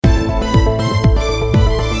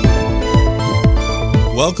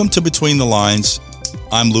Welcome to Between the Lines.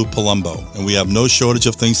 I'm Lou Palumbo, and we have no shortage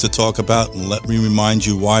of things to talk about, and let me remind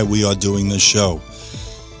you why we are doing this show.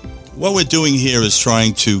 What we're doing here is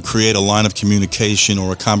trying to create a line of communication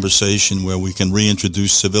or a conversation where we can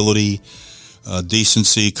reintroduce civility,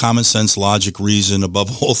 decency, common sense, logic, reason,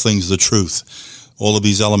 above all things, the truth. All of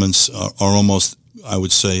these elements are almost, I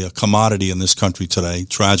would say, a commodity in this country today,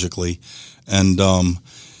 tragically. And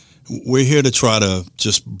we're here to try to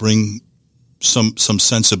just bring some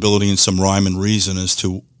sensibility and some rhyme and reason as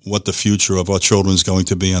to what the future of our children is going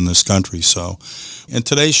to be in this country. So in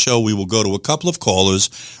today's show, we will go to a couple of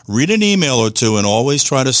callers, read an email or two, and always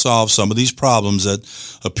try to solve some of these problems that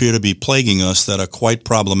appear to be plaguing us that are quite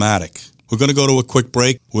problematic. We're going to go to a quick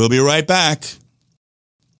break. We'll be right back.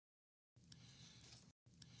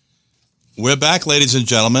 We're back, ladies and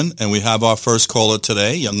gentlemen, and we have our first caller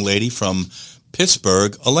today, young lady from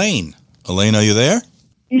Pittsburgh, Elaine. Elaine, are you there?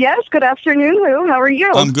 Yes, good afternoon, Lou. How are you?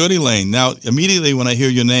 I'm good, Elaine. Now, immediately when I hear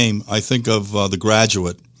your name, I think of The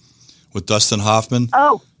Graduate with Dustin Hoffman.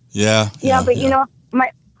 Oh. Yeah. You know,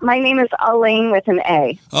 my name is Elaine with an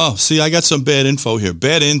A. Oh, see, I got some bad info here.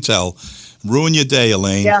 Bad intel. Ruin your day,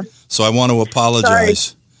 Elaine. Yeah. So I want to apologize.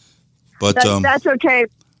 Sorry. But that's okay.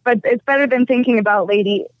 But it's better than thinking about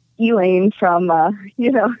Lady Elaine from, Okay,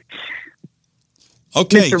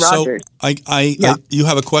 Mr. Rogers. So you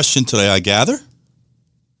have a question today, I gather?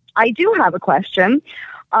 I do have a question.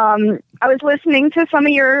 I was listening to some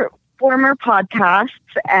of your former podcasts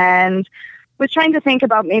and was trying to think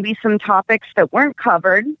about maybe some topics that weren't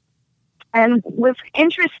covered, and was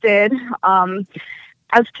interested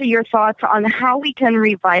as to your thoughts on how we can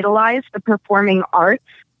revitalize the performing arts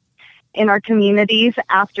in our communities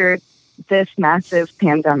after this massive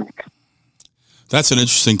pandemic. That's an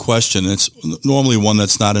interesting question. It's normally one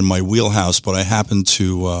that's not in my wheelhouse, but I happen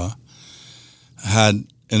to had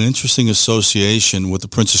an interesting association with the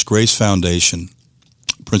Princess Grace Foundation.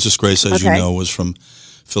 Princess Grace, as you know, was from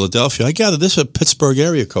Philadelphia. I gather this is a Pittsburgh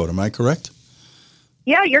area code. Am I correct?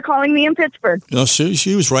 Yeah, you're calling me in Pittsburgh. No,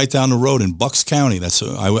 she was right down the road in Bucks County.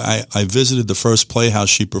 I visited the first playhouse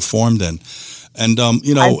she performed in. And, I've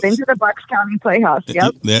been to the Bucks County Playhouse,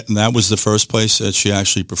 yep. And that was the first place that she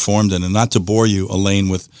actually performed in. And not to bore you, Elaine,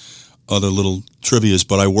 with other little trivias,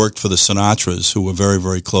 but I worked for the Sinatras, who were very,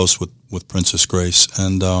 very close with Princess Grace.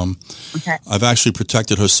 And I've actually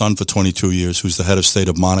protected her son for 22 years, who's the head of state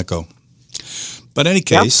of Monaco. But in any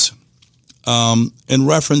case, in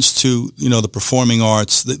reference to, the performing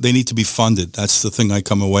arts, they need to be funded. That's the thing I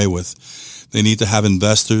come away with. They need to have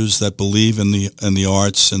investors that believe in the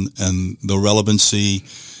arts and the relevancy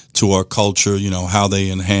to our culture, how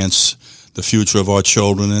they enhance the future of our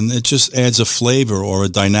children. And it just adds a flavor or a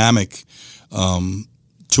dynamic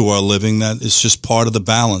to our living that is just part of the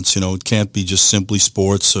balance. It can't be just simply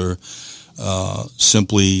sports or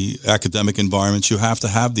simply academic environments. You have to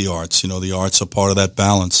have the arts. The arts are part of that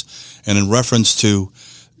balance. And in reference to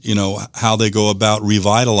how they go about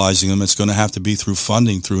revitalizing them, it's going to have to be through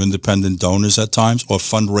funding, through independent donors at times, or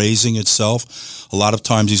fundraising itself. A lot of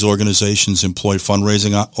times these organizations employ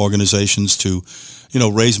fundraising organizations to,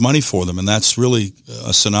 raise money for them. And that's really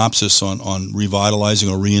a synopsis on revitalizing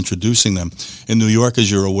or reintroducing them. In New York, as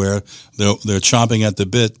you're aware, they're chomping at the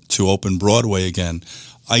bit to open Broadway again.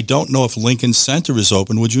 I don't know if Lincoln Center is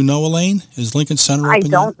open. Would you know, Elaine? Is Lincoln Center open? I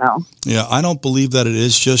don't know. Yeah, I don't believe that it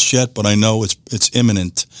is just yet, but I know it's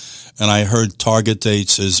imminent. And I heard target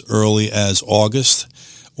dates as early as August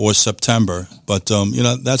or September. But,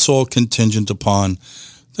 that's all contingent upon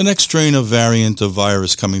the next strain of variant of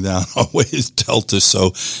virus coming down our way is Delta.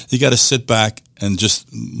 So you got to sit back and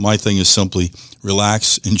my thing is simply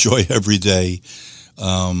relax, enjoy every day,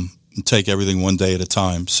 and take everything one day at a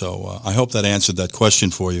time. So I hope that answered that question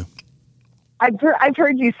for you. I've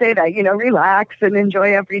heard you say that, relax and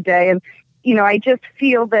enjoy every day. And, I just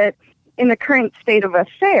feel that in the current state of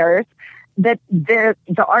affairs, that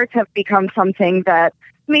the arts have become something that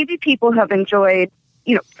maybe people have enjoyed,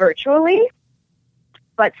 virtually,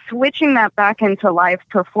 but switching that back into live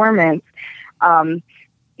performance,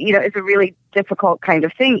 is a really difficult kind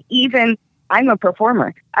of thing. Even I'm a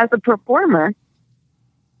performer. As a performer,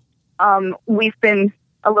 we've been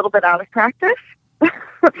a little bit out of practice,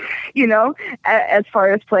 as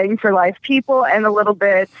far as playing for live people, and a little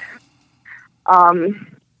bit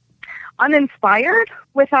uninspired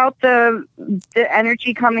without the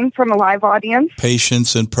energy coming from a live audience.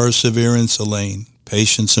 Patience and perseverance, Elaine.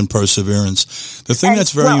 Patience and perseverance. The thing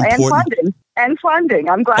that's very important. And funding.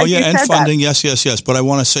 I'm glad you said that. Oh, yeah, and funding. Yes. But I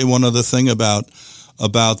want to say one other thing about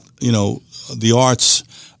the arts.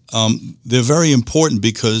 They're very important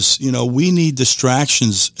because, we need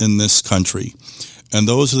distractions in this country. And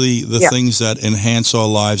those are the things that enhance our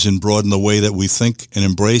lives and broaden the way that we think and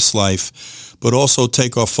embrace life, but also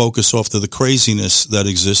take our focus off to the craziness that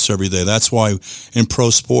exists every day. That's why in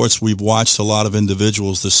pro sports, we've watched a lot of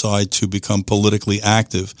individuals decide to become politically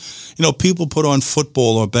active. You know, people put on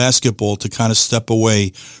football or basketball to kind of step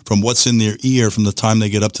away from what's in their ear from the time they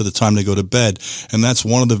get up to the time they go to bed. And that's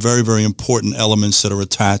one of the very, very important elements that are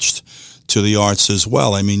attached to the arts as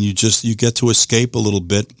well. I mean, you get to escape a little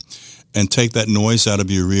bit and take that noise out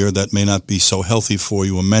of your ear that may not be so healthy for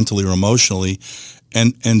you or mentally or emotionally,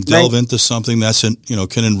 and delve into something that's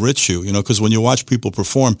can enrich you. You know, because when you watch people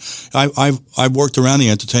perform, I've worked around the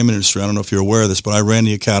entertainment industry. I don't know if you're aware of this, but I ran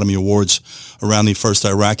the Academy Awards around the first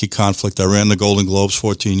Iraqi conflict. I ran the Golden Globes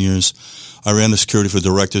 14 years. I ran the Security for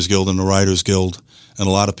Directors Guild and the Writers Guild, and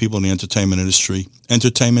a lot of people in the entertainment industry.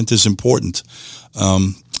 Entertainment is important.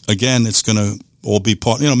 Again, it's going to all be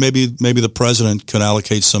part. You know, maybe the president could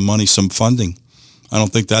allocate some money, some funding. I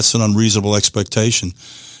don't think that's an unreasonable expectation,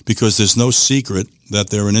 because there's no secret that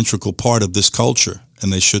they're an integral part of this culture,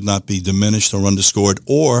 and they should not be diminished or underscored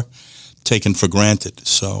or taken for granted.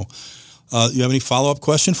 So, you have any follow-up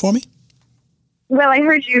question for me? Well, I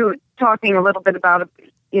heard you talking a little bit about,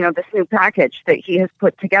 this new package that he has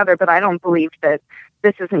put together, but I don't believe that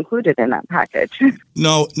this is included in that package.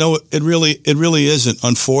 No, it really isn't,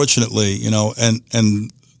 unfortunately,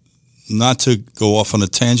 and not to go off on a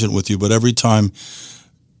tangent with you, but every time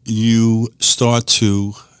you start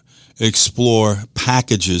to explore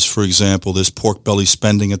packages, for example, there's pork belly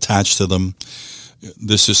spending attached to them.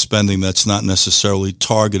 This is spending that's not necessarily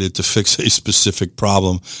targeted to fix a specific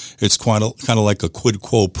problem. It's kind of like a quid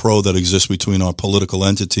quo pro that exists between our political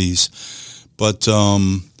entities. But at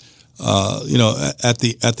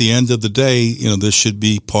the end of the day, this should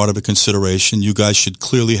be part of a consideration. You guys should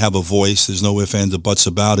clearly have a voice. There's no ifs, ands, or buts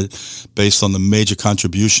about it, based on the major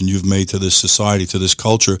contribution you've made to this society, to this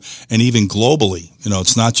culture, and even globally.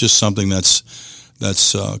 It's not just something that's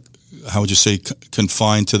how would you say,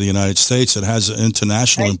 confined to the United States. It has an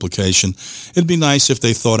international implication. It'd be nice if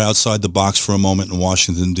they thought outside the box for a moment in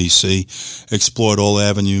Washington, D.C., explored all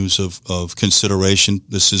avenues of consideration.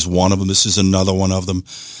 This is one of them. This is another one of them.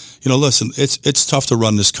 Listen, it's tough to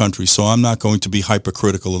run this country, so I'm not going to be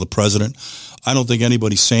hypercritical of the president. I don't think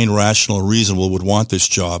anybody sane, rational, or reasonable would want this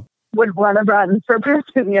job. Would want to run for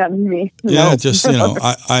president, me. Yeah, just,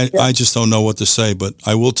 I just don't know what to say, but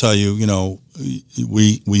I will tell you,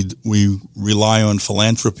 we rely on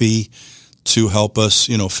philanthropy to help us,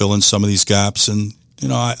 fill in some of these gaps. And,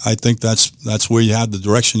 I think that's where you have the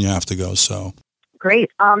direction you have to go. So great.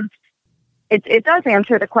 It does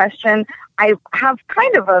answer the question. I have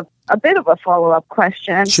kind of a bit of a follow-up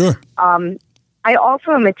question. Sure. I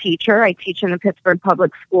also am a teacher. I teach in the Pittsburgh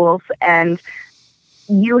Public Schools, and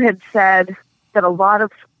you had said that a lot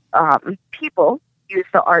of people use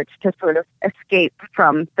the arts to sort of escape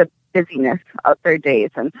from the busyness of their days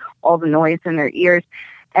and all the noise in their ears.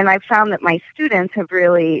 And I've found that my students have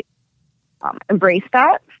really embraced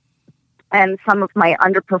that. And some of my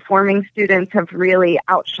underperforming students have really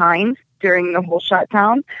outshined during the whole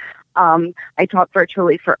shutdown. I taught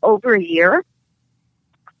virtually for over a year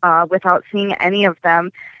without seeing any of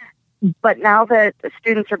them. But now that the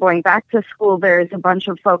students are going back to school, there's a bunch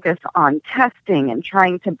of focus on testing and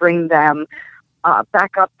trying to bring them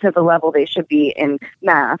back up to the level they should be in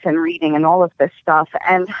math and reading and all of this stuff.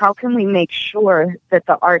 And how can we make sure that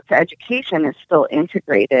the arts education is still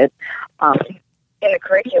integrated in the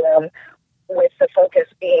curriculum, with the focus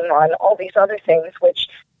being on all these other things, which,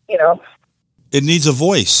 It needs a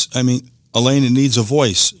voice. I mean, Elaine, it needs a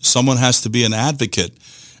voice. Someone has to be an advocate.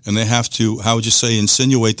 And they have to, how would you say,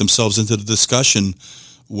 insinuate themselves into the discussion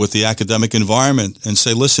with the academic environment and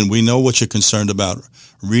say, listen, we know what you're concerned about,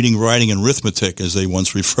 reading, writing, and arithmetic, as they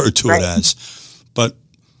once referred to it as. But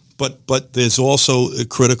there's also a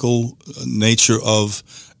critical nature of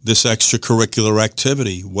this extracurricular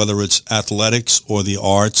activity, whether it's athletics or the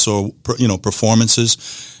arts or,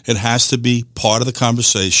 performances. It has to be part of the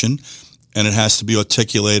conversation. And it has to be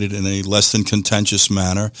articulated in a less than contentious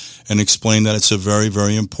manner and explain that it's a very,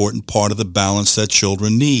 very important part of the balance that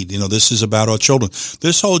children need. This is about our children.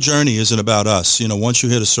 This whole journey isn't about us. Once you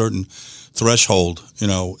hit a certain threshold,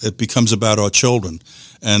 it becomes about our children.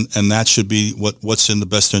 And that should be what's in the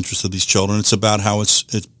best interest of these children. It's about how it's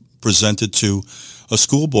presented to a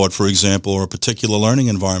school board, for example, or a particular learning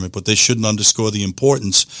environment, but they shouldn't underscore the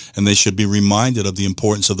importance, and they should be reminded of the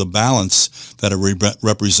importance of the balance that it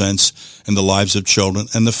represents in the lives of children,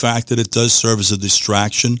 and the fact that it does serve as a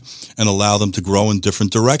distraction and allow them to grow in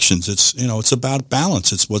different directions. It's about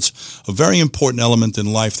balance. It's what's a very important element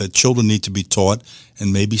in life that children need to be taught,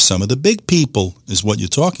 and maybe some of the big people is what you're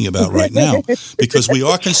talking about right now, because we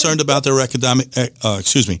are concerned about their academic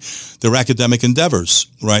endeavors,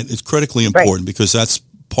 right? It's critically important because that's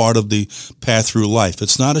part of the path through life.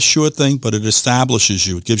 It's not a sure thing, but it establishes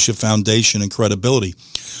you. It gives you foundation and credibility.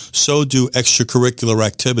 So do extracurricular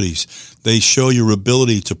activities. They show your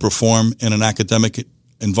ability to perform in an academic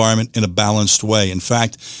environment in a balanced way. In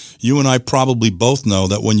fact, you and I probably both know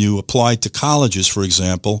that when you apply to colleges, for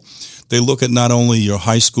example, they look at not only your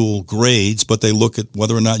high school grades, but they look at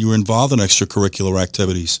whether or not you were involved in extracurricular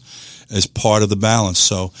activities as part of the balance.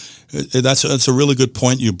 So that's a really good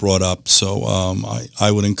point you brought up. So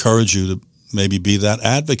I would encourage you to maybe be that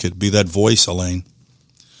advocate, be that voice, Elaine.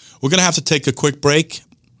 We're going to have to take a quick break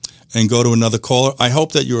and go to another caller. I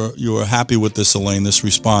hope that you're happy with this, Elaine, this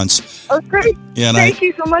response. Oh, great. Yeah, Thank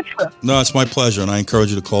you so much. No, it's my pleasure, and I encourage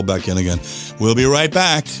you to call back in again. We'll be right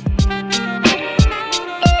back.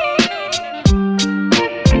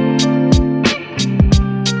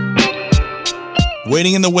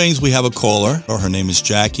 Waiting in the wings, we have a caller. Her name is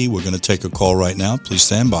Jackie. We're going to take a call right now. Please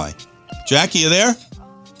stand by. Jackie, you there?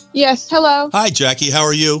 Yes, hello. Hi, Jackie. How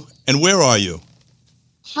are you? And where are you?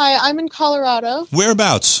 Hi, I'm in Colorado.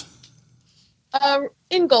 Whereabouts?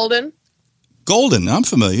 In Golden. Golden, I'm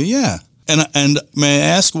familiar, yeah. And may I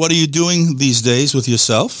ask, what are you doing these days with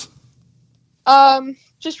yourself?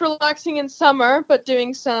 Just relaxing in summer, but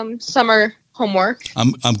doing some summer homework.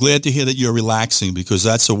 I'm glad to hear that you're relaxing, because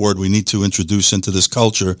that's a word we need to introduce into this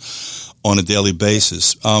culture on a daily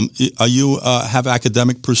basis. Are you have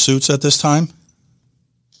academic pursuits at this time?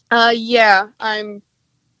 Yeah, I'm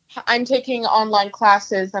taking online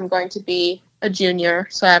classes. I'm going to be a junior,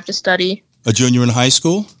 so I have to study. A junior in high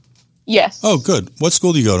school? Yes. Oh, good. What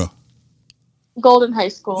school do you go to? Golden High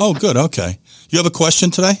School. Oh, good. Okay. You have a question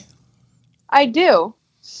today? I do.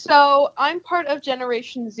 So I'm part of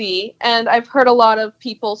Generation Z, and I've heard a lot of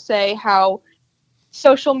people say how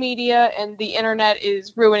social media and the internet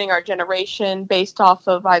is ruining our generation based off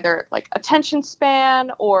of either like attention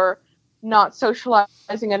span or not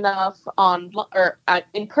socializing enough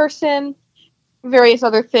in person, various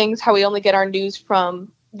other things, how we only get our news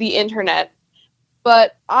from the internet.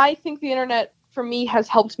 But I think the internet, for me, has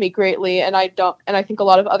helped me greatly, and I think a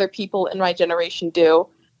lot of other people in my generation do.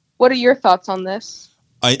 What are your thoughts on this?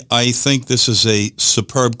 I think this is a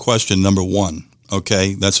superb question, number one.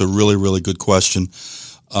 Okay, that's a really, really good question.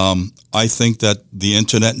 I think that the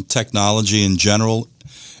internet and technology in general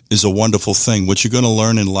is a wonderful thing. What you're going to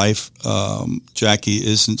learn in life, Jackie,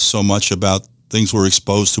 isn't so much about things we're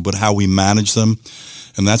exposed to, but how we manage them.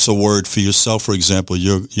 And that's a word for yourself. For example,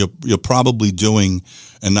 you're probably doing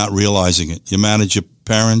and not realizing it. You manage your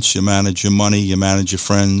parents, you manage your money, you manage your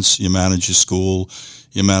friends, you manage your school,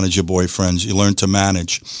 you manage your boyfriends. You learn to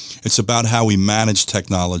manage. It's about how we manage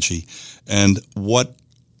technology and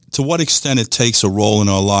to what extent it takes a role in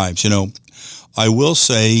our lives. You know, I will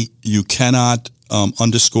say you cannot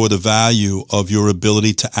underscore the value of your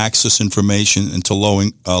ability to access information and to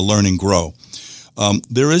learn and grow.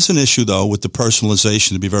 There is an issue, though, with the personalization,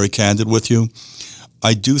 to be very candid with you.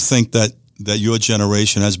 I do think that your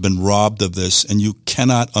generation has been robbed of this, and you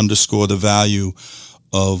cannot underscore the value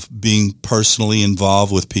of being personally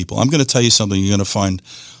involved with people. I'm going to tell you something you're going to find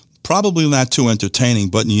probably not too entertaining,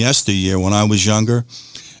 but in yesteryear, when I was younger,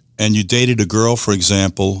 and you dated a girl, for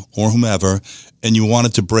example, or whomever, and you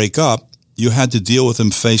wanted to break up, you had to deal with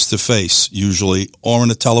them face-to-face, usually, or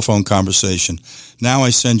in a telephone conversation. Now I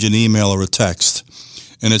send you an email or a text,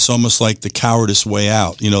 and it's almost like the cowardice way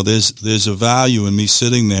out. You know, there's a value in me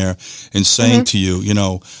sitting there and saying to you, you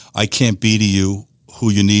know, I can't be to you who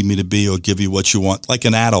you need me to be or give you what you want, like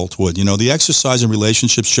an adult would. You know, the exercise in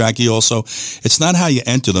relationships, Jackie, also, it's not how you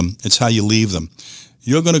enter them, it's how you leave them.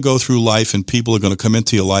 You're going to go through life, and people are going to come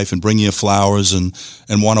into your life and bring you flowers and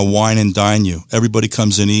want to wine and dine you. Everybody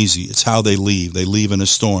comes in easy. It's how they leave. They leave in a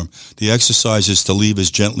storm. The exercise is to leave as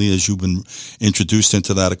gently as you've been introduced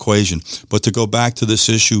into that equation. But to go back to this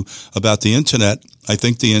issue about the internet, I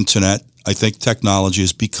think technology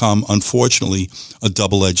has become, unfortunately, a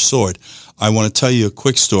double-edged sword. I want to tell you a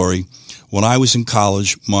quick story. When I was in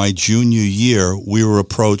college, my junior year, we were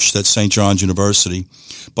approached at St. John's University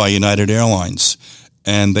by United Airlines,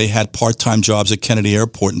 and they had part-time jobs at Kennedy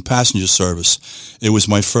Airport in passenger service. It was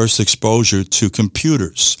my first exposure to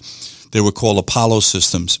computers. They were called Apollo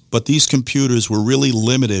systems, but these computers were really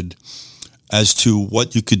limited as to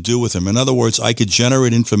what you could do with them. In other words, I could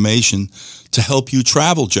generate information to help you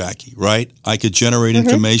travel, Jackie, right? I could generate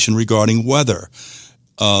information regarding weather,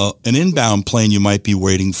 an inbound plane you might be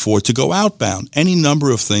waiting for to go outbound, any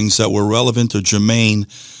number of things that were relevant or germane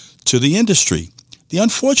to the industry. The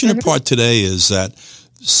unfortunate part today is that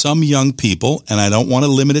some young people, and I don't want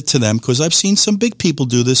to limit it to them because I've seen some big people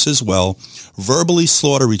do this as well, verbally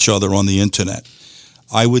slaughter each other on the internet.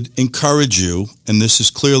 I would encourage you, and this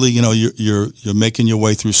is clearly, you're making your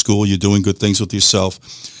way through school, you're doing good things with yourself.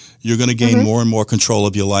 You're going to gain more and more control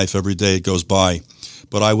of your life every day it goes by.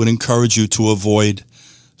 But I would encourage you to avoid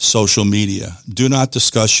social media. Do not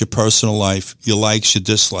discuss your personal life, your likes, your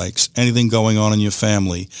dislikes, anything going on in your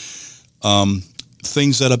family,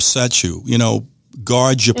 things that upset you.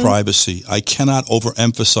 Guard your privacy. I cannot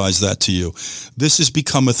overemphasize that to you. This has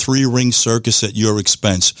become a 3-ring circus at your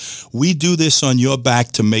expense. We do this on your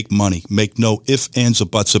back to make money. Make no ifs, ands, or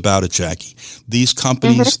buts about it, Jackie. These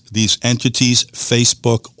companies, these entities,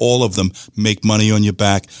 Facebook, all of them make money on your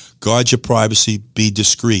back. Guard your privacy. Be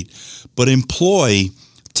discreet. But employ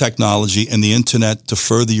technology and the internet to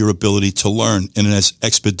further your ability to learn in an as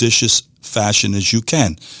expeditious fashion as you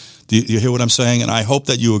can. Do you hear what I'm saying? And I hope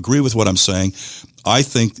that you agree with what I'm saying. I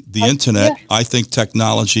think the internet, I think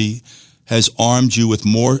technology has armed you with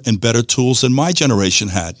more and better tools than my generation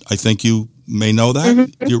had. I think you may know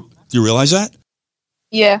that. You realize that?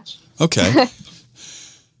 Yeah. Okay.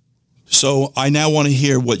 So I now want to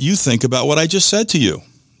hear what you think about what I just said to you.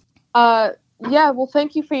 Yeah, well,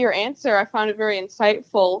 thank you for your answer. I found it very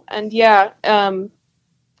insightful. And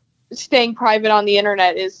staying private on the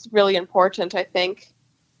internet is really important, I think.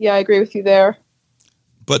 Yeah, I agree with you there.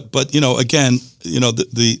 But again,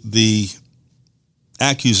 the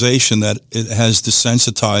accusation that it has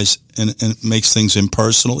desensitized and makes things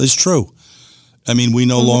impersonal is true. I mean, we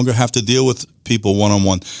no longer have to deal with people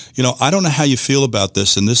one-on-one. I don't know how you feel about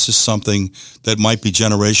this, and this is something that might be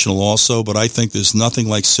generational also, but I think there's nothing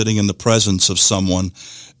like sitting in the presence of someone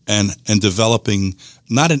and developing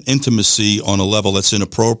not an intimacy on a level that's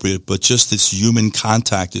inappropriate, but just this human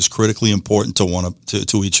contact is critically important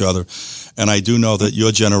to each other. And I do know that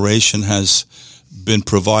your generation has been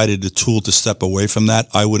provided a tool to step away from that.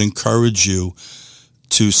 I would encourage you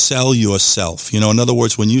to sell yourself. In other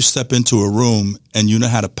words, when you step into a room and you know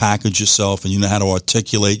how to package yourself and you know how to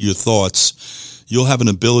articulate your thoughts, you'll have an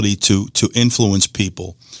ability to influence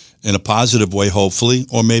people in a positive way, hopefully,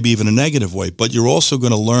 or maybe even a negative way. But you're also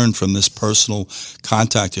going to learn from this personal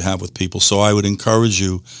contact you have with people. So I would encourage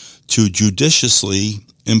you to judiciously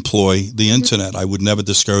employ the internet. I would never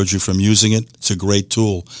discourage you from using it. It's a great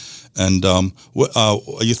tool. And are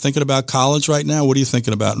you thinking about college right now? What are you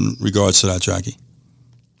thinking about in regards to that, Jackie?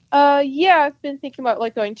 Yeah, I've been thinking about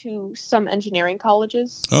going to some engineering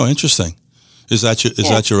colleges. Oh, interesting. Is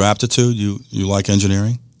that your aptitude? You like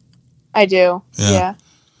engineering? I do. Yeah.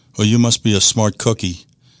 Well, you must be a smart cookie,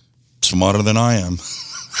 smarter than I am.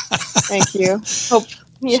 Thank you.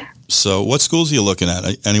 Yeah. So what schools are you looking at?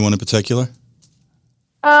 Anyone in particular?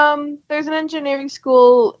 There's an engineering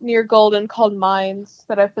school near Golden called Mines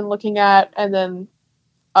that I've been looking at, and then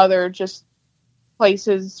other just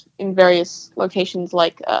places in various locations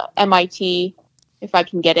like MIT, if I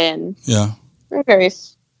can get in. Yeah. Or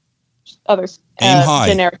various others. Aim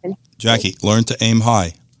high. Jackie, learn to aim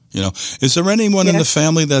high. Is there anyone in the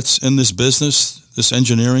family that's in this business, this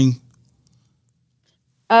engineering?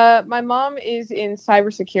 My mom is in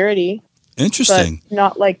cybersecurity. Interesting. But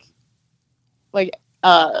not like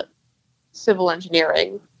civil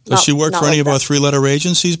engineering. Does she work for any of our 3-letter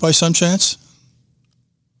agencies by some chance?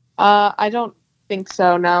 I don't think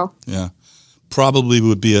so, no. Yeah. Probably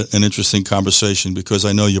would be an interesting conversation because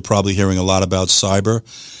I know you're probably hearing a lot about cyber,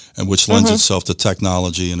 and which lends itself to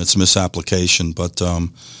technology and its misapplication. But,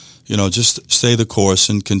 just stay the course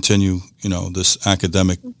and continue, this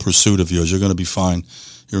academic pursuit of yours. You're going to be fine.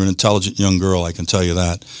 You're an intelligent young girl, I can tell you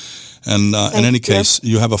that. And in any case,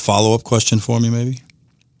 you have a follow-up question for me, maybe?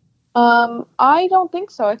 I don't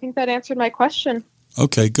think so. I think that answered my question.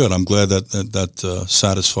 Okay, good. I'm glad that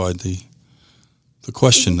satisfied the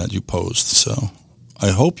question that you posed. So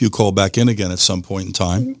I hope you call back in again at some point in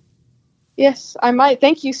time. Yes, I might.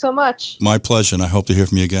 Thank you so much. My pleasure, and I hope to hear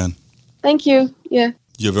from you again. Thank you. Yeah.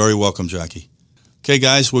 You're very welcome, Jackie. Okay,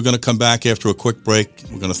 guys, we're going to come back after a quick break.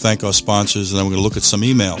 We're going to thank our sponsors, and then we're going to look at some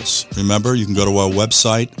emails. Remember, you can go to our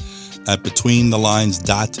website at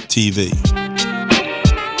betweenthelines.tv.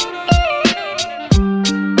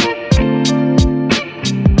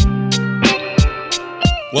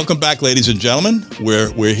 Welcome back, ladies and gentlemen.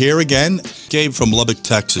 We're here again. Gabe from Lubbock,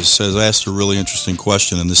 Texas, has asked a really interesting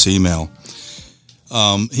question in this email.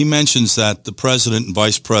 He mentions that the president and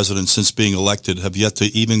vice president, since being elected, have yet to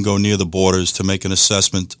even go near the borders to make an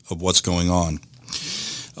assessment of what's going on.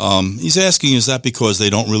 He's asking, is that because they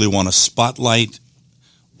don't really want to spotlight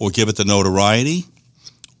or give it the notoriety?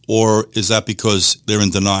 Or is that because they're in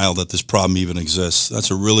denial that this problem even exists?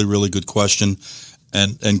 That's a really, really good question.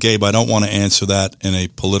 And Gabe, I don't want to answer that in a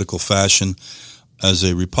political fashion. As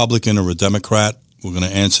a Republican or a Democrat, we're going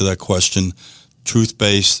to answer that question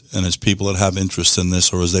truth-based and as people that have interest in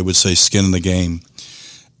this, or as they would say, skin in the game.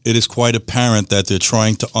 It is quite apparent that they're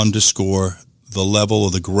trying to underscore the level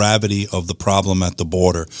of the gravity of the problem at the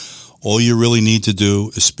border. All you really need to do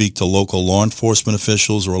is speak to local law enforcement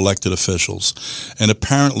officials or elected officials. And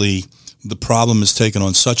apparently, the problem has taken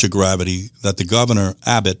on such a gravity that the governor,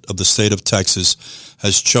 Abbott, of the state of Texas,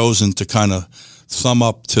 has chosen to kind of thumb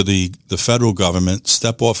up to the federal government,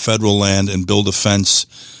 step off federal land, and build a fence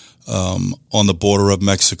on the border of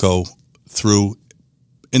Mexico through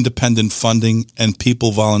independent funding and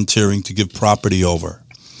people volunteering to give property over.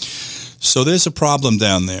 So there's a problem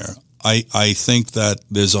down there. I think that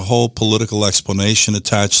there's a whole political explanation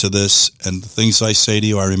attached to this, and the things I say to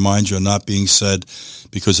you, I remind you, are not being said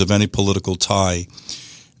because of any political tie.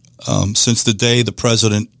 Since the day the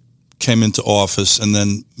president came into office and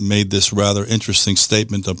then made this rather interesting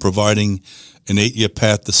statement of providing an 8-year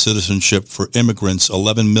path to citizenship for immigrants,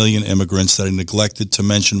 11 million immigrants that he neglected to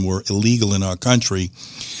mention were illegal in our country,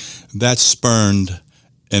 that spurned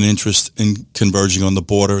an interest in converging on the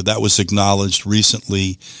border. That was acknowledged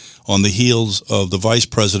recently on the heels of the vice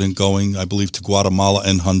president going, I believe, to Guatemala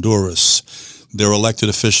and Honduras. Their elected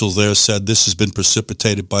officials there said this has been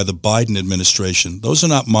precipitated by the Biden administration. Those are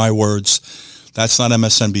not my words. That's not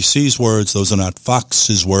MSNBC's words. Those are not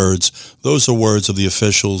Fox's words. Those are words of the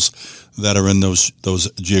officials that are in those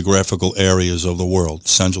geographical areas of the world,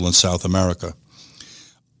 Central and South America.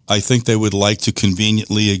 I think they would like to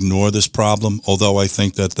conveniently ignore this problem, although I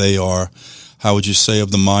think that they are, how would you say,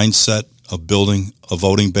 of the mindset of building a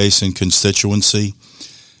voting base and constituency.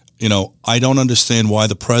 You know, I don't understand why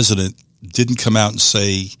the president didn't come out and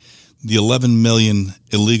say the 11 million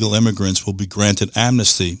illegal immigrants will be granted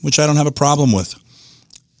amnesty, which I don't have a problem with.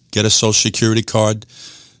 Get a Social Security card,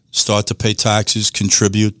 start to pay taxes,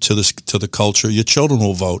 contribute to the culture. Your children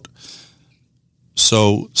will vote.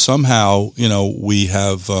 So somehow, you know, we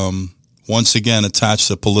have once again attached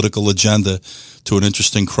a political agenda to an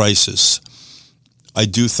interesting crisis. I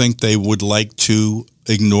do think they would like to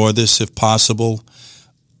ignore this if possible.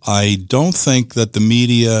 I don't think that the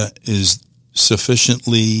media is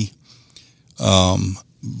sufficiently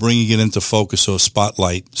bringing it into focus or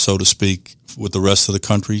spotlight, so to speak, with the rest of the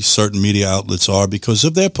country. Certain media outlets are because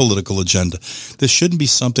of their political agenda. This shouldn't be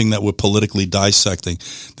something that we're politically dissecting.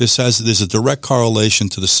 There's a direct correlation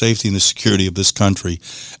to the safety and the security of this country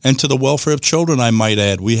and to the welfare of children, I might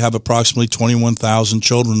add. We have approximately 21,000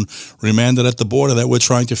 children remanded at the border that we're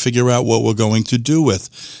trying to figure out what we're going to do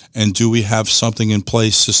with. And do we have something in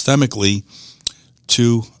place systemically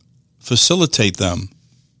to facilitate them?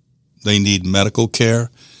 They need medical care,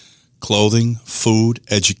 clothing, food,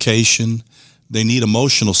 education. They need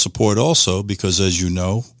emotional support also because, as you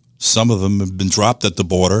know, some of them have been dropped at the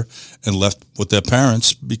border and left with their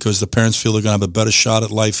parents because the parents feel they're going to have a better shot at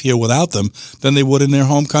life here without them than they would in their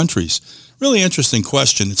home countries. Really interesting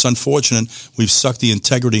question. It's unfortunate we've sucked the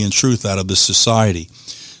integrity and truth out of this society.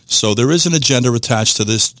 So there is an agenda attached to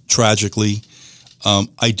this, tragically.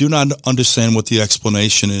 I do not understand what the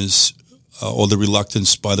explanation is or the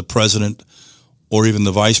reluctance by the president or even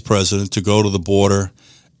the vice president to go to the border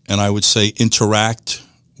and I would say interact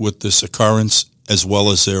with this occurrence as well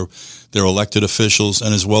as their elected officials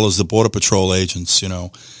and as well as the Border Patrol agents. You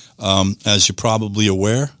know, as you're probably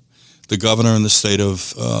aware, the governor in the state of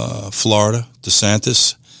Florida,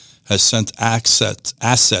 DeSantis, has sent assets.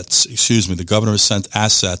 The governor has sent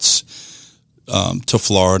assets to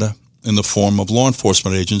Florida in the form of law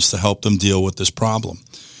enforcement agents to help them deal with this problem.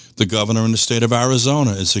 The governor in the state of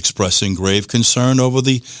Arizona is expressing grave concern over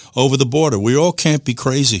the border. We all can't be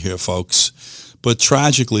crazy here, folks. But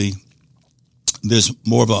tragically, there's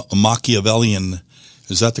more of a Machiavellian,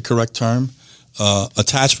 is that the correct term?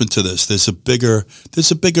 Attachment to this. There's a bigger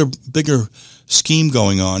scheme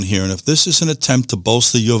going on here. And if this is an attempt to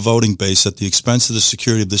bolster your voting base at the expense of the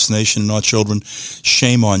security of this nation and our children,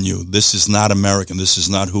 shame on you. This is not American. This is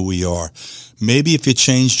not who we are. Maybe if you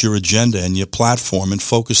changed your agenda and your platform and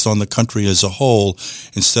focused on the country as a whole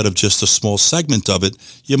instead of just a small segment of it,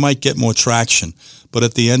 you might get more traction. But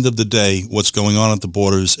at the end of the day, what's going on at the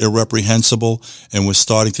border is irreprehensible, and we're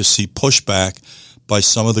starting to see pushback by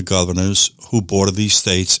some of the governors who border these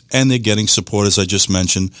states, and they're getting support, as I just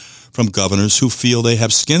mentioned, from governors who feel they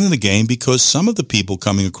have skin in the game because some of the people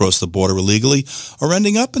coming across the border illegally are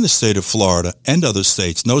ending up in the state of Florida and other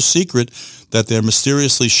states. No secret that they're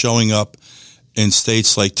mysteriously showing up in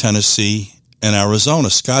states like Tennessee and Arizona.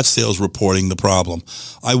 Scottsdale's reporting the problem.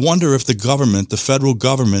 I wonder if the government, the federal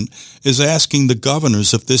government, is asking the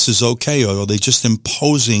governors if this is okay, or are they just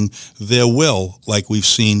imposing their will like we've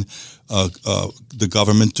seen the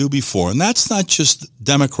government do before. And that's not just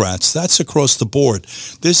Democrats. That's across the board.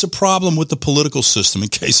 There's a problem with the political system, in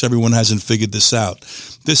case everyone hasn't figured this out.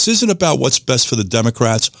 This isn't about what's best for the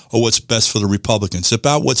Democrats or what's best for the Republicans. It's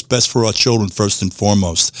about what's best for our children first and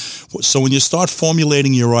foremost. So when you start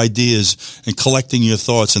formulating your ideas and collecting your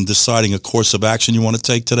thoughts and deciding a course of action you want to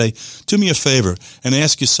take today, do me a favor and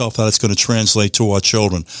ask yourself how it's going to translate to our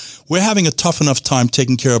children. We're having a tough enough time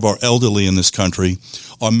taking care of our elderly in this country,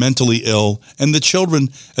 our mentally ill, and the children,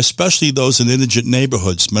 especially those in indigent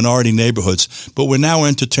neighborhoods, minority neighborhoods, but we're now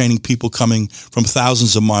entertaining people coming from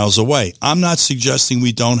thousands of miles away. I'm not suggesting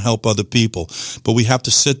we don't help other people, but we have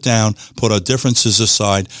to sit down, put our differences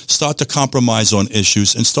aside, start to compromise on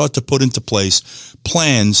issues, and start to put into place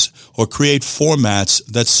plans or create formats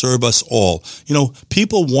that serve us all. You know,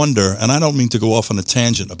 people wonder, and I don't mean to go off on a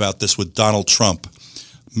tangent about this with Donald Trump,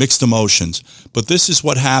 mixed emotions, but this is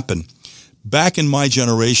what happened. Back in my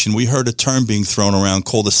generation, we heard a term being thrown around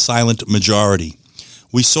called the silent majority.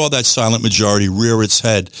 We saw that silent majority rear its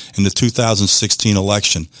head in the 2016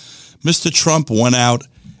 election. Mr. Trump went out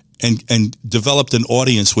and developed an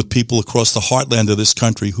audience with people across the heartland of this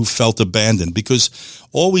country who felt abandoned, because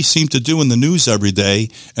all we seem to do in the news every day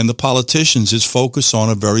and the politicians is focus on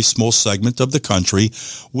a very small segment of the country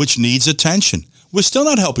which needs attention. We're still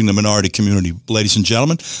not helping the minority community, ladies and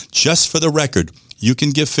gentlemen. Just for the record, you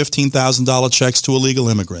can give $15,000 checks to illegal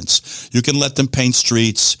immigrants. You can let them paint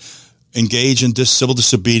streets, engage in civil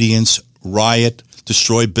disobedience, riot,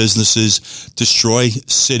 destroy businesses, destroy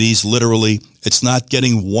cities, literally. It's not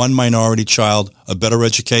getting one minority child a better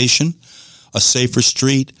education, a safer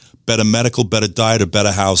street, better medical, better diet, or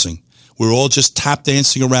better housing. We're all just tap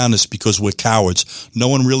dancing around this because we're cowards. No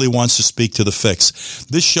one really wants to speak to the fix.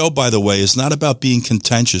 This show, by the way, is not about being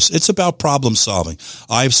contentious. It's about problem solving.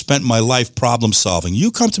 I've spent my life problem solving.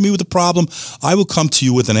 You come to me with a problem, I will come to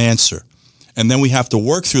you with an answer. And then we have to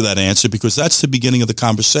work through that answer, because that's the beginning of the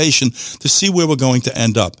conversation to see where we're going to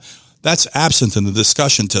end up. That's absent in the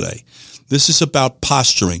discussion today. This is about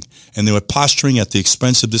posturing, and they were posturing at the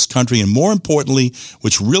expense of this country, and more importantly,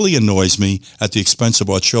 which really annoys me, at the expense of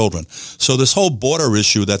our children. So this whole border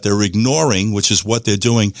issue that they're ignoring, which is what they're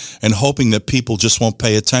doing, and hoping that people just won't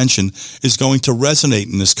pay attention, is going to resonate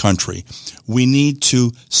in this country. We need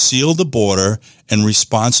to seal the border and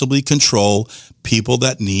responsibly control people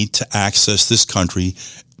that need to access this country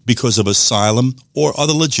because of asylum or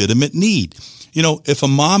other legitimate need. You know, if a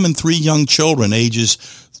mom and 3 young children, ages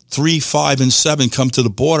 3, 5, and 7, come to the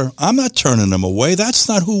border, I'm not turning them away. That's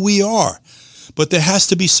not who we are. But there has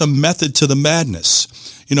to be some method to the madness.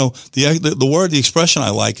 You know, the word, the expression I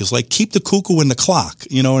like is like, keep the cuckoo in the clock.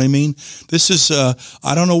 You know what I mean? This is,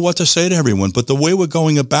 I don't know what to say to everyone, but the way we're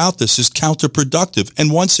going about this is counterproductive.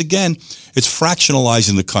 And once again, it's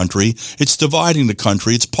fractionalizing the country. It's dividing the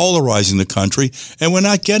country. It's polarizing the country. And we're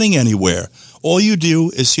not getting anywhere. All you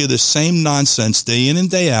do is hear the same nonsense day in and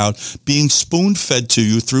day out being spoon-fed to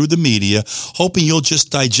you through the media, hoping you'll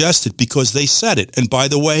just digest it because they said it. And by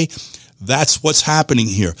the way, that's what's happening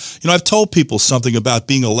here. You know, I've told people something about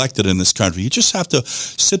being elected in this country. You just have to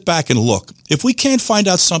sit back and look. If we can't find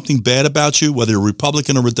out something bad about you, whether you're a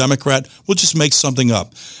Republican or a Democrat, we'll just make something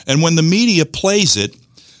up. And when the media plays it,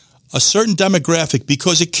 a certain demographic,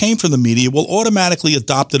 because it came from the media, will automatically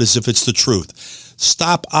adopt it as if it's the truth.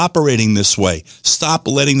 Stop operating this way. Stop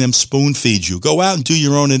letting them spoon feed you. Go out and do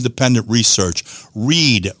your own independent research.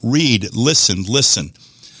 Read, listen.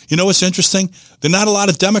 You know what's interesting? There are not a lot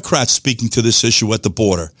of Democrats speaking to this issue at the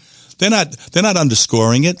border. They're not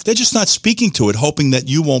underscoring it. They're just not speaking to it, hoping that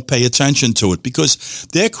you won't pay attention to it, because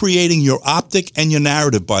they're creating your optic and your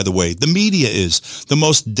narrative, by the way. The media is the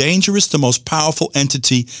most dangerous, the most powerful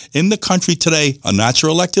entity in the country today are not your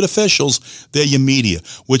elected officials. They're your media,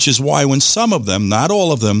 which is why when some of them, not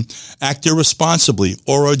all of them, act irresponsibly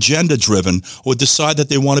or are agenda-driven or decide that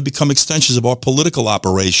they want to become extensions of our political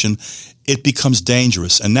operation, it becomes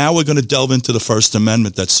dangerous. And now we're going to delve into the First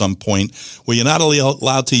Amendment at some point, where you're not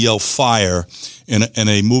allowed to yell fire in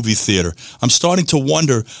a movie theater. I'm starting to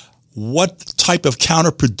wonder, what type of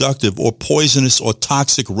counterproductive or poisonous or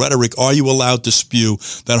toxic rhetoric are you allowed to spew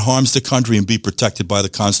that harms the country and be protected by the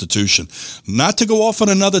Constitution? Not to go off on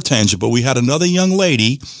another tangent, but we had another young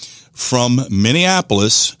lady from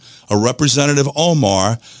Minneapolis, a Representative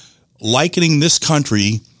Omar, likening this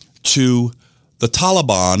country to the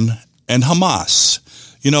Taliban and Hamas.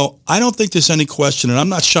 You know, I don't think there's any question, and I'm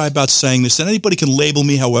not shy about saying this, and anybody can label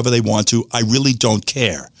me however they want to. I really don't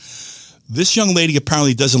care. This young lady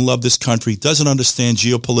apparently doesn't love this country, doesn't understand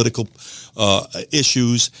geopolitical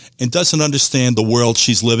issues, and doesn't understand the world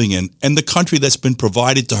she's living in and the country that's been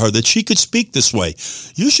provided to her that she could speak this way.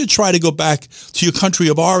 You should try to go back to your country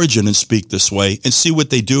of origin and speak this way and see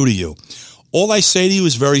what they do to you. All I say to you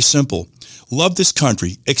is very simple. Love this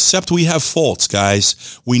country, except we have faults,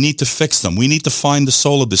 guys. We need to fix them. We need to find the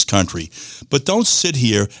soul of this country. But don't sit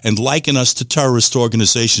here and liken us to terrorist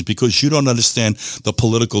organizations because you don't understand the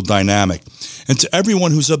political dynamic. And to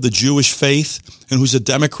everyone who's of the Jewish faith and who's a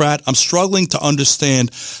Democrat, I'm struggling to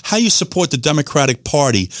understand how you support the Democratic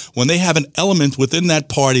Party when they have an element within that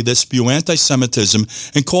party that spew anti-Semitism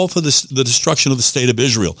and call for the destruction of the state of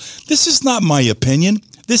Israel. This is not my opinion.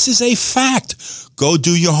 This is a fact. Go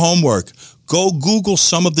do your homework. Go Google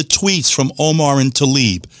some of the tweets from Omar and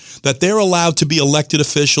Tlaib. That they're allowed to be elected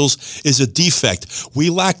officials is a defect. We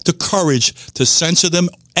lack the courage to censor them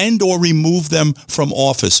and or remove them from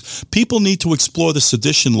office. People need to explore the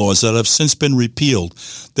sedition laws that have since been repealed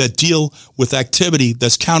that deal with activity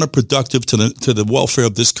that's counterproductive to the welfare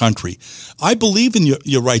of this country. I believe in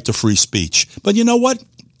your right to free speech. But you know what?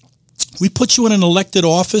 We put you in an elected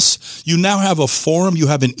office. You now have a forum. You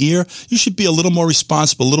have an ear. You should be a little more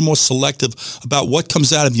responsible, a little more selective about what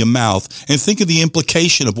comes out of your mouth and think of the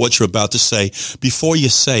implication of what you're about to say before you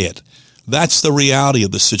say it. That's the reality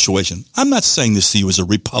of the situation. I'm not saying this to you as a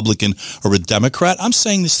Republican or a Democrat. I'm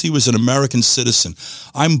saying this to you as an American citizen.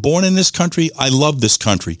 I'm born in this country. I love this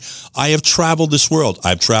country. I have traveled this world.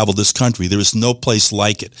 I've traveled this country. There is no place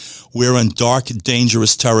like it. We're in dark,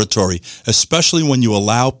 dangerous territory, especially when you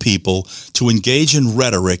allow people to engage in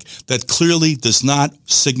rhetoric that clearly does not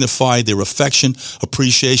signify their affection,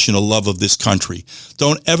 appreciation, or love of this country.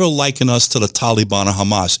 Don't ever liken us to the Taliban or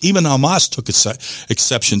Hamas. Even Hamas took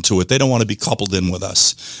exception to it. They don't want to be coupled in with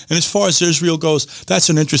us. And as far as Israel goes, that's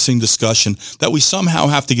an interesting discussion that we somehow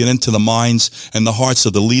have to get into the minds and the hearts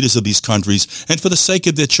of the leaders of these countries, and for the sake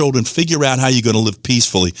of their children, figure out how you're going to live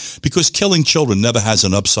peacefully, because killing children never has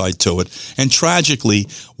an upside to it. And tragically,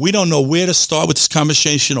 we don't know where to start with this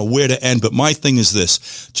conversation or where to end, but my thing is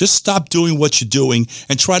this. Just stop doing what you're doing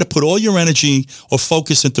and try to put all your energy or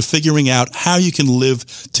focus into figuring out how you can live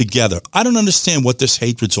together. I don't understand what this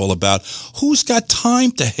hatred's all about. Who's got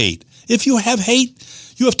time to hate? If you have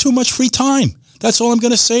hate, you have too much free time. That's all I'm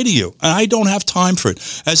going to say to you. And I don't have time for it.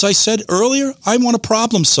 As I said earlier, I want to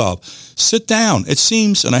problem solve. Sit down. It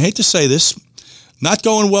seems, and I hate to say this, not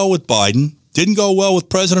going well with Biden, didn't go well with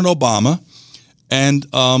President Obama, and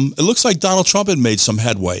it looks like Donald Trump had made some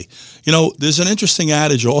headway. You know, there's an interesting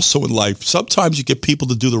adage also in life. Sometimes you get people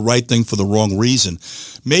to do the right thing for the wrong reason.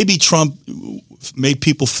 Maybe Trump made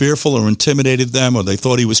people fearful or intimidated them, or they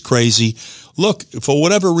thought he was crazy. Look, for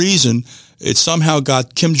whatever reason, it somehow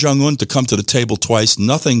got Kim Jong-un to come to the table twice,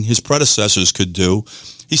 nothing his predecessors could do.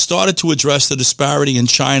 He started to address the disparity in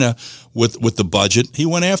China with the budget. He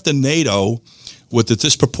went after NATO with the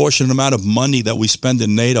disproportionate amount of money that we spend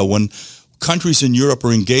in NATO when countries in Europe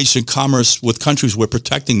are engaged in commerce with countries we're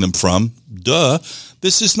protecting them from. Duh.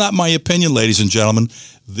 This is not my opinion, ladies and gentlemen.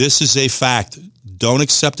 This is a fact. Don't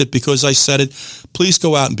accept it because I said it. Please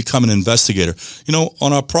go out and become an investigator. You know,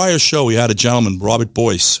 on our prior show, we had a gentleman, Robert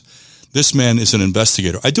Boyce. This man is an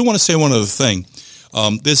investigator. I do want to say one other thing.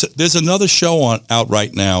 There's another show out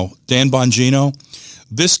right now, Dan Bongino.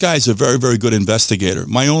 This guy's a very, very good investigator.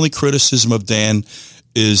 My only criticism of Dan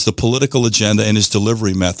is the political agenda and his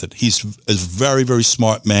delivery method. He's a very, very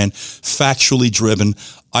smart man, factually driven.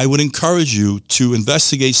 I would encourage you to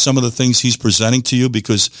investigate some of the things he's presenting to you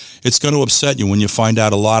because it's going to upset you when you find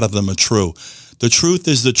out a lot of them are true. The truth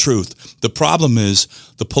is the truth. The problem is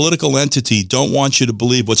the political entity don't want you to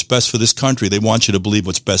believe what's best for this country. They want you to believe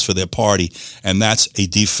what's best for their party, and that's a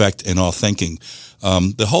defect in our thinking.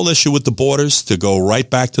 The whole issue with the borders, to go right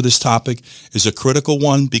back to this topic, is a critical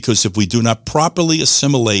one because if we do not properly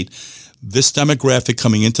assimilate this demographic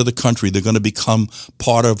coming into the country, they're going to become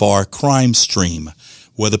part of our crime stream.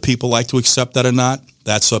 Whether people like to accept that or not,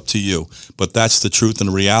 that's up to you. But that's the truth and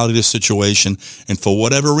the reality of the situation. And for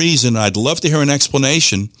whatever reason, I'd love to hear an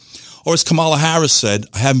explanation. Or as Kamala Harris said,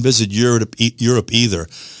 I haven't visited Europe either.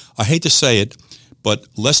 I hate to say it, but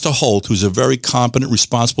Lester Holt, who's a very competent,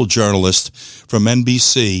 responsible journalist from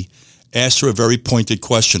NBC, asked her a very pointed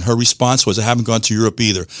question. Her response was, I haven't gone to Europe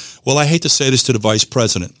either. Well, I hate to say this to the vice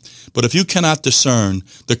president, but if you cannot discern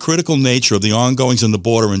the critical nature of the ongoings on the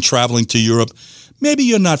border and traveling to Europe, maybe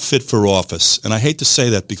you're not fit for office. And I hate to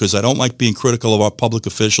say that because I don't like being critical of our public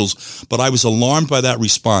officials, but I was alarmed by that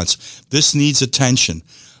response. This needs attention,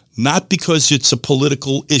 not because it's a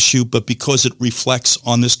political issue, but because it reflects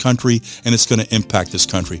on this country and it's going to impact this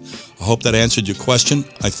country. I hope that answered your question.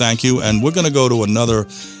 I thank you. And we're going to go to another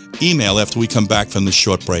email after we come back from this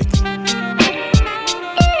short break.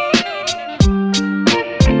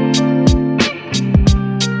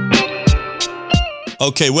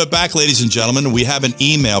 Okay, we're back, ladies and gentlemen. We have an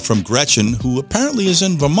email from Gretchen, who apparently is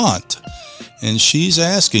in Vermont. And she's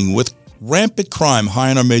asking, with rampant crime high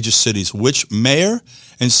in our major cities, which mayor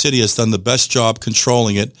and city has done the best job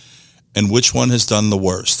controlling it, and which one has done the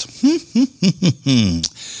worst?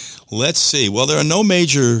 Let's see. Well, there are no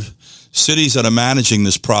major cities that are managing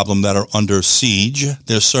this problem that are under siege.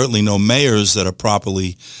 There's certainly no mayors that are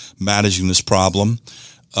properly managing this problem.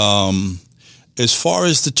 As far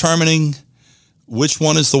as determining which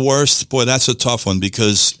one is the worst? Boy, that's a tough one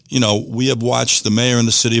because, we have watched the mayor in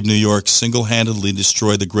the city of New York single-handedly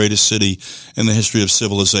destroy the greatest city in the history of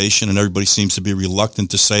civilization, and everybody seems to be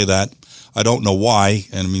reluctant to say that. I don't know why,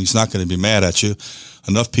 and he's not going to be mad at you.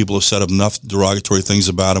 Enough people have said enough derogatory things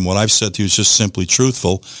about him. What I've said to you is just simply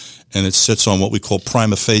truthful, and it sits on what we call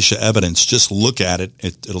prima facie evidence. Just look at it.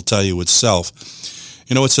 It'll tell you itself.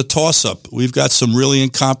 It's a toss-up. We've got some really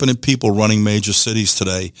incompetent people running major cities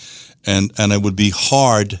today. And it would be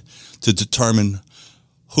hard to determine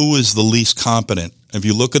who is the least competent. If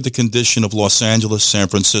you look at the condition of Los Angeles, San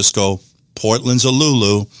Francisco, Portland's a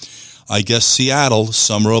Lulu, I guess Seattle,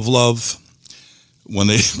 Summer of Love, when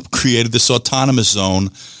they created this autonomous zone,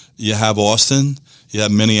 you have Austin, you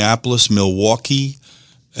have Minneapolis, Milwaukee.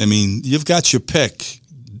 You've got your pick.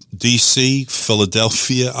 D.C.,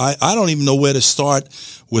 Philadelphia. I don't even know where to start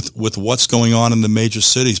with what's going on in the major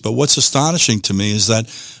cities. But what's astonishing to me is that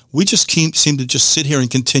we just seem to just sit here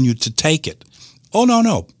and continue to take it. Oh,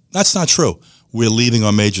 no, that's not true. We're leaving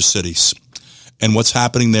our major cities. And what's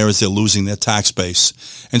happening there is they're losing their tax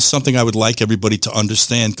base. And something I would like everybody to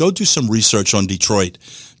understand, go do some research on Detroit.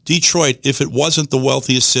 Detroit, if it wasn't the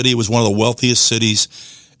wealthiest city, it was one of the wealthiest cities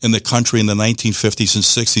in the country in the 1950s and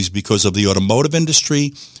 60s because of the automotive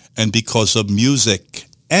industry and because of music,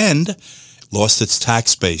 and lost its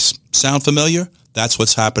tax base. Sound familiar? That's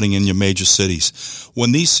what's happening in your major cities.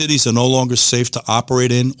 When these cities are no longer safe to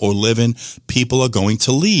operate in or live in, people are going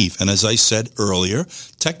to leave. And as I said earlier,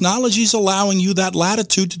 technology is allowing you that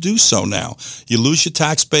latitude to do so now. You lose your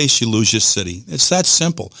tax base, you lose your city. It's that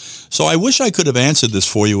simple. So I wish I could have answered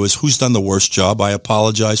this for you as who's done the worst job. I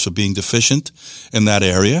apologize for being deficient in that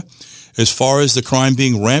area. As far as the crime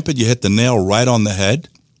being rampant, you hit the nail right on the head.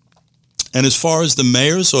 And as far as the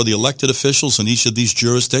mayors or the elected officials in each of these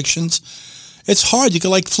jurisdictions, it's hard. You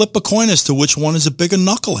can flip a coin as to which one is a bigger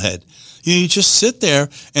knucklehead. You just sit there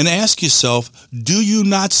and ask yourself, do you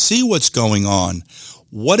not see what's going on?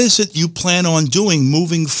 What is it you plan on doing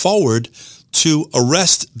moving forward to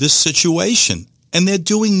arrest this situation? And they're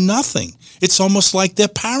doing nothing. It's almost like they're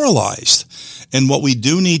paralyzed. And what we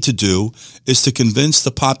do need to do is to convince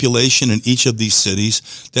the population in each of these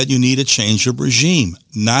cities that you need a change of regime.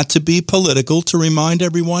 Not to be political, to remind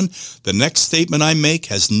everyone, the next statement I make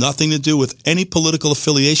has nothing to do with any political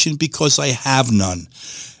affiliation because I have none.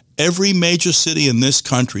 Every major city in this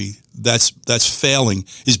country that's failing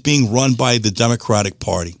is being run by the Democratic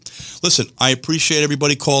Party. Listen, I appreciate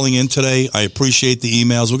everybody calling in today. I appreciate the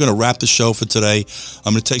emails. We're going to wrap the show for today.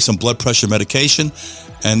 I'm going to take some blood pressure medication.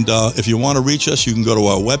 And if you want to reach us, you can go to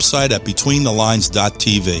our website at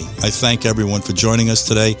betweenthelines.tv. I thank everyone for joining us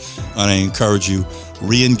today, and I encourage you,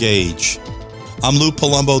 re-engage. I'm Lou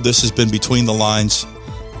Palumbo. This has been Between the Lines,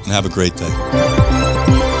 and have a great day.